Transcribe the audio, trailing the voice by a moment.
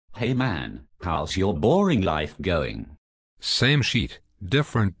Hey man, how's your boring life going? Same sheet,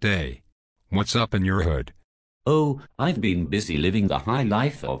 different day. What's up in your hood? Oh, I've been busy living the high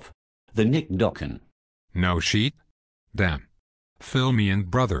life of the Nick Docken. No sheet? Damn. Fill me in,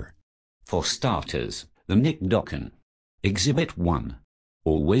 brother. For starters, the Nick Docken. Exhibit 1.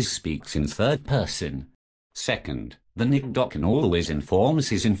 Always speaks in third person. Second, the Nick Docken always informs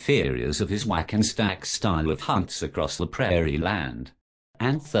his inferiors of his whack and stack style of hunts across the prairie land.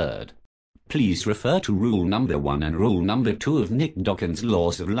 And third, please refer to rule number 1 and rule number 2 of Nick Docken's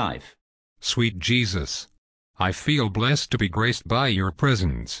Laws of Life. Sweet Jesus. I feel blessed to be graced by your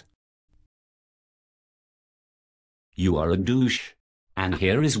presence. You are a douche. And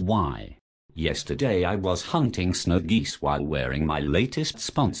here is why. Yesterday I was hunting snow geese while wearing my latest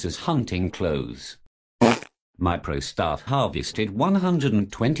sponsor's hunting clothes. My prostaff harvested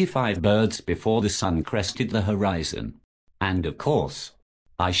 125 birds before the sun crested the horizon. And of course,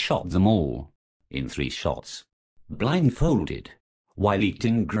 I shot them all, in 3 shots, blindfolded, while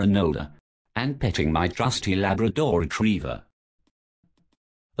eating granola, and petting my trusty Labrador retriever.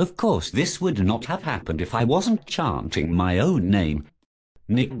 Of course this would not have happened if I wasn't chanting my own name.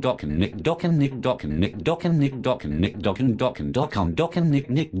 Nick Docken, Nick Docken, Nick Docken, Nick Docken, Nick Docken, Nick Docken, Docken, Docken, Docken,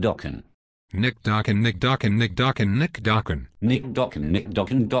 Nick Docken. Nick Docken, Nick Docken, Nick Docken, Nick Docken. Nick Docken, Nick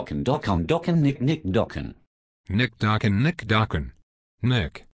Docken, Docken, Docken, Docken, Nick Docken. Nick Docken, Nick Docken.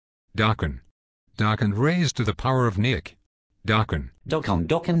 Nick Docken. Docken raised to the power of Nick Docken. Docken,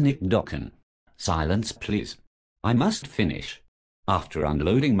 Docken, Nick Docken. Silence, please. I must finish. After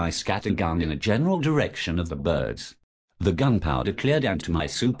unloading my scattergun in a general direction of the birds, the gunpowder cleared, and to my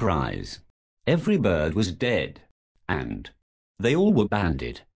surprise, every bird was dead. And they all were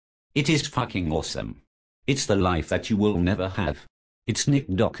banded. It is fucking awesome. It's the life that you will never have. It's Nick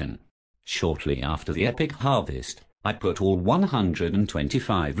Docken. Shortly after the epic harvest, I put all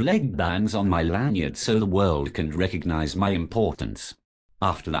 125 leg bands on my lanyard so the world can recognize my importance.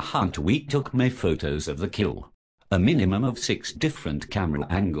 After the hunt we took my photos of the kill. A minimum of 6 different camera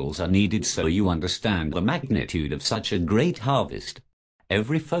angles are needed so you understand the magnitude of such a great harvest.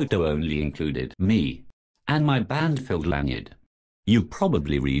 Every photo only included me and my band-filled lanyard. You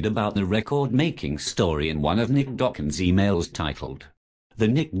probably read about the record-making story in one of Nick Docken's emails titled, The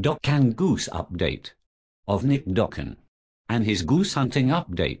Nick Docken Goose Update of Nick Docken and his goose hunting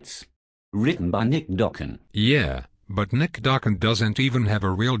updates. Written by Nick Docken. Yeah, but Nick Docken doesn't even have a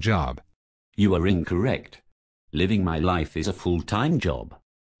real job. You are incorrect. Living my life is a full-time job.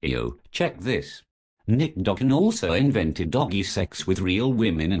 Yo, check this. Nick Docken also invented doggy sex with real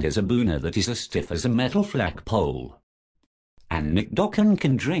women and has a boner that is as stiff as a metal flagpole. And Nick Docken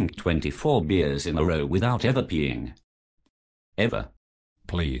can drink 24 beers in a row without ever peeing. Ever.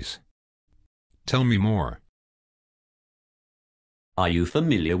 Please. Tell me more. Are you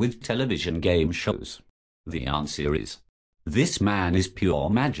familiar with television game shows? The answer is, this man is pure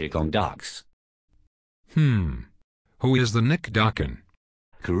magic on ducks. Who is the Nick Docken?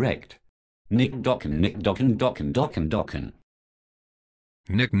 Correct. Nick Docken, Nick Docken, Docken, Docken, Docken.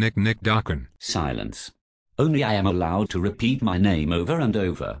 Nick Docken. Silence. Only I am allowed to repeat my name over and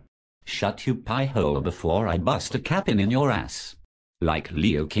over. Shut you pie hole before I bust a cap in your ass. Like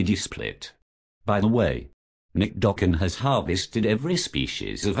Leo Kiddy Split. By the way, Nick Docken has harvested every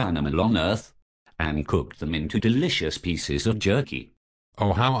species of animal on Earth and cooked them into delicious pieces of jerky.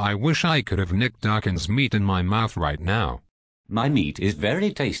 Oh, how I wish I could have Nick Docken's meat in my mouth right now. My meat is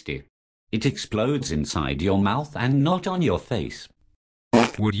very tasty. It explodes inside your mouth and not on your face.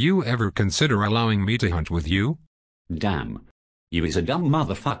 Would you ever consider allowing me to hunt with you? Damn. You is a dumb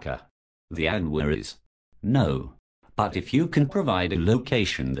motherfucker. The answer is no. But if you can provide a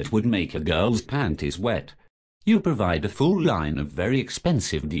location that would make a girl's panties wet, you provide a full line of very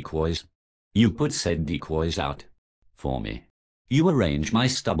expensive decoys. You put said decoys out for me. You arrange my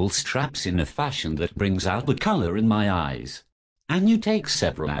stubble straps in a fashion that brings out the color in my eyes. And you take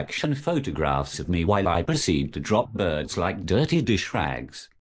several action photographs of me while I proceed to drop birds like dirty dish rags.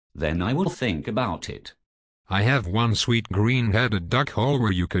 Then I will think about it. I have one sweet green-headed duck hole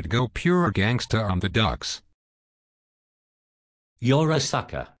where you could go pure gangsta on the ducks. You're a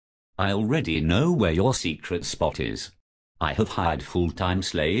sucker. I already know where your secret spot is. I have hired full-time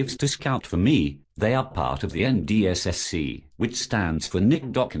slaves to scout for me. They are part of the NDSSC, which stands for Nick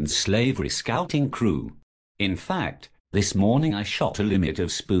Docken's Slavery Scouting Crew. In fact, this morning I shot a limit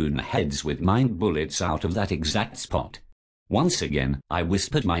of spoon heads with mind bullets out of that exact spot. Once again, I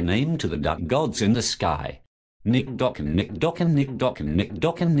whispered my name to the duck gods in the sky. Nick Docken, Nick Docken, Nick Docken, Nick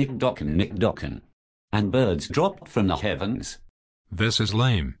Docken, Nick Docken, Nick Docken. And birds dropped from the heavens. This is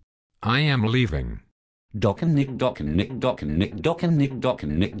lame. I am leaving. Docken, Nick, Docken, Nick, Docken, Nick, Docken, Nick,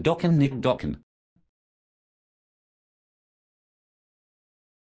 Docken, Nick, Docken, Nick, Docken.